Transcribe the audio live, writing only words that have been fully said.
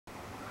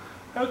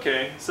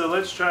Okay, so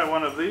let's try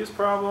one of these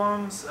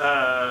problems.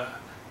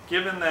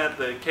 Given that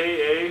the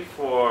Ka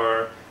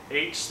for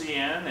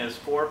HCN is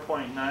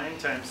 4.9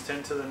 times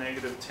 10 to the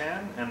negative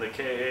 10, and the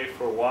Ka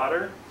for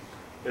water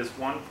is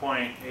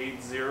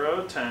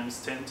 1.80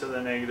 times 10 to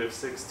the negative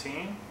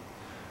 16,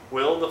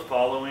 will the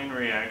following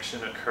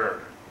reaction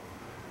occur?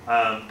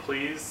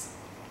 Please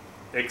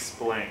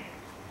explain.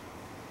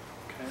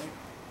 Okay.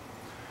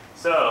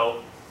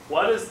 So,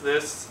 what is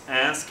this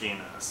asking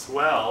us?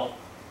 Well,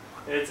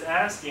 it's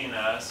asking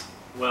us,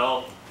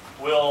 well,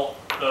 will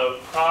the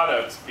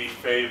products be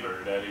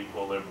favored at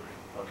equilibrium?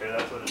 Okay,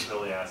 that's what it's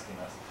really asking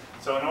us.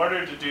 So in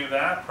order to do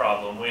that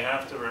problem, we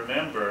have to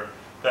remember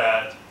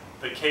that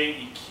the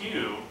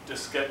KEQ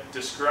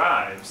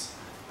describes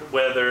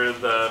whether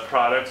the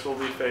products will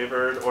be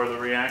favored or the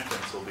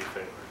reactants will be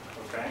favored.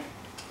 Okay?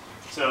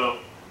 So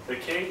the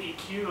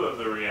KEQ of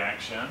the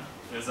reaction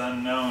is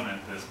unknown at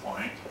this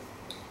point.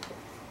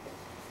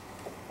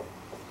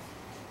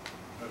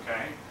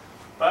 Okay?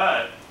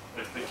 But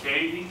if the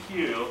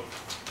KEQ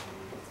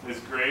is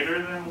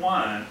greater than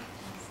 1,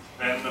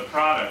 then the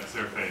products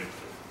are favored.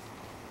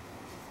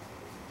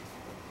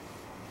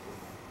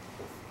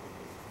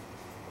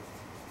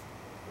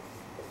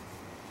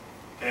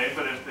 Okay,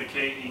 but if the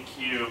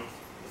KEQ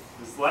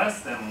is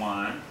less than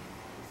 1,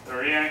 the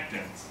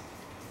reactants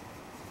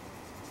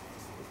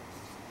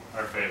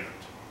are favored.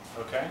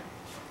 Okay?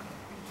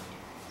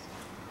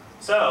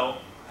 So,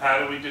 how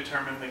do we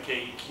determine the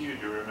KEQ?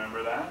 Do you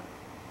remember that?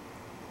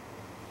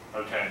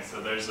 Okay,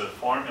 so there's a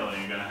formula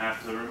you're going to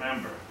have to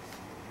remember.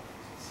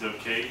 So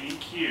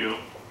KEQ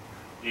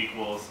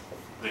equals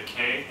the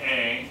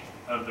Ka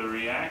of the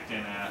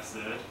reactant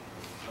acid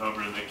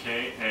over the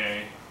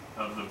Ka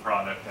of the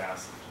product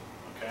acid.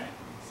 Okay?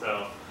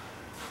 So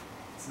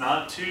it's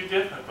not too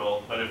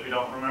difficult, but if you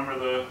don't remember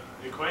the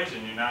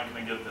equation, you're not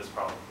going to get this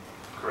problem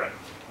correct.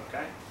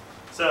 Okay?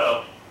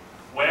 So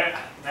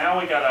now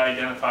we got to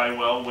identify,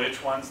 well,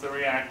 which one's the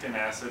reactant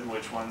acid,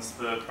 which one's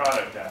the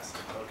product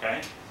acid.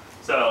 Okay?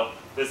 So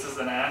this is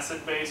an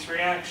acid-base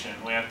reaction.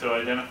 We have to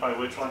identify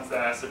which one's the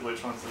acid,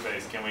 which one's the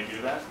base. Can we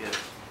do that? Yes.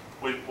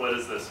 What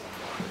is this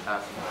one?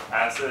 Acid.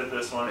 Acid,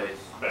 this one?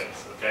 Base.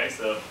 Base. Okay,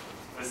 so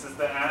this is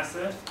the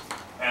acid.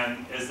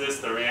 And is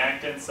this the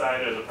reactant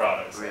side or the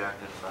product side?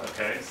 Reactant side.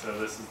 Okay, so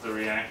this is the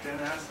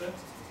reactant acid.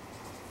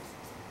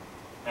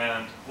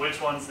 And which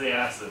one's the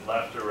acid,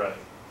 left or right?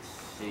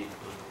 C.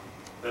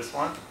 This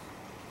one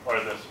or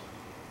this one?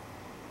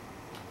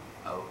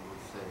 I would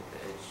say the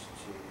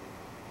H2.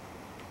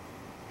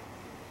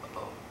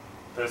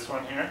 This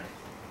one here?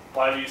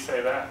 Why do you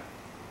say that?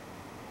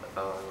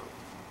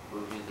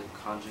 Would be the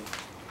conjugate.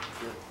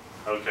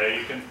 Okay,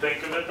 you can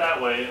think of it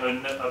that way.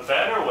 A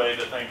better way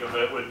to think of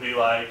it would be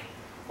like,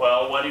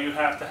 well, what do you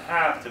have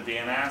to be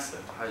an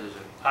acid?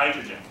 Hydrogen.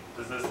 Hydrogen.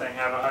 Does this thing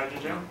have a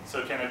hydrogen? No.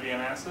 So can it be an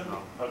acid?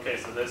 No. Okay,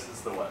 so this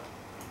is the what?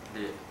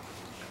 The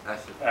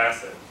acid.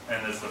 Acid.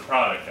 And it's the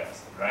product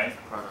acid, right?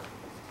 Product.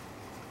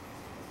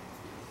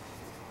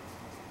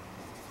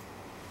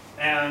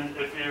 And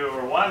if you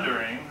were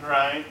wondering,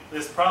 right,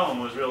 this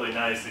problem was really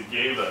nice. It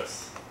gave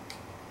us,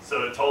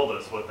 so it told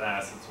us what the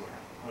acids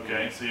were.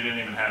 Okay, so you didn't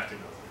even have to go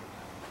through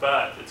it.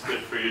 But it's good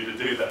for you to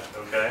do that,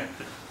 okay?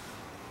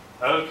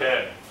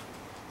 Okay.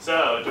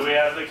 So, do we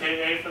have the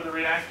Ka for the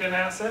reactant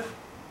acid?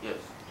 Yes.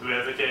 Do we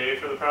have the Ka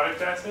for the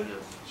product acid?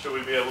 Yes. Should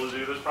we be able to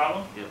do this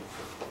problem? Yes.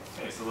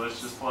 Okay, so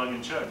let's just plug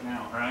and chug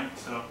now, right?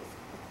 So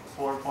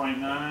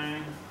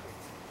 4.9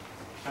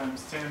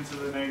 times 10 to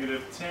the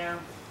negative 10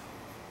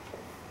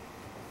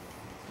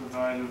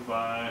 divided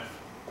by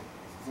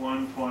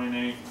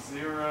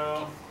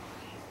 1.80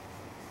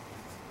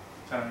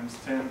 times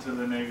 10 to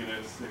the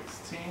negative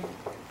 16.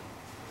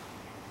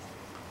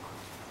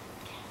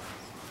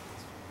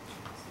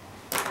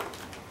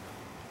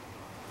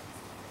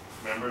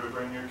 Remember to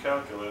bring your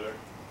calculator.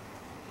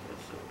 Yes,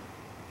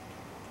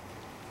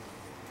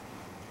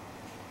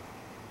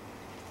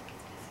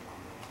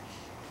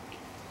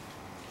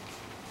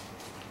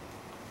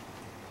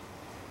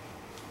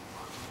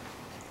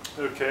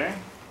 sir. Okay.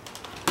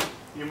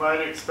 You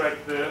might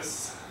expect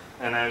this,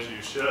 and as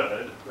you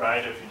should,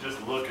 right? If you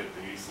just look at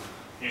these,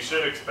 you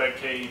should expect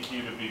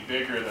KEQ to be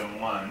bigger than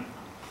 1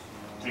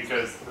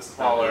 because the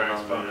smaller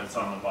exponent's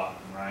on the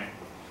bottom, right?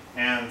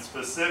 And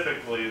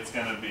specifically, it's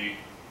going to be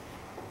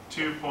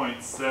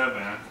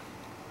 2.7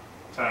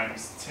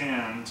 times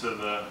 10 to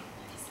the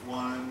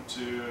 1,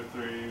 2,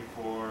 3,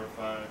 4,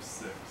 5,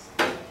 6.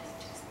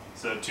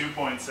 So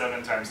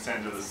 2.7 times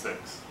 10 to the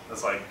 6.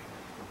 That's like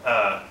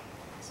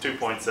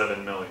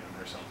 2.7 million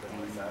or something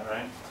like that,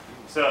 right?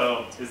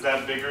 So is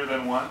that bigger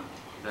than 1?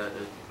 That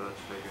is much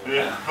bigger.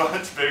 Yeah,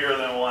 much bigger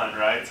than 1,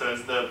 right? So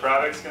is the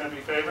product's going to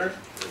be favored?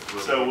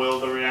 So will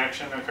the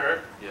reaction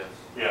occur? Yes.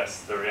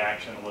 Yes, the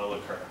reaction will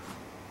occur.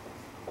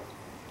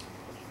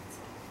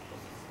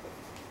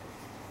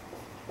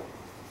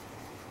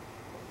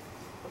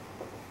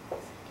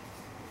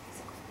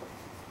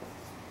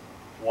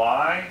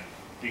 Why?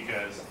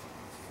 Because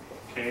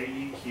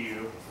KEQ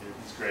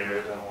is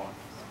greater than 1.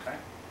 Okay?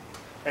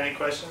 Any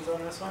questions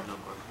on this one? No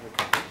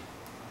question. Okay.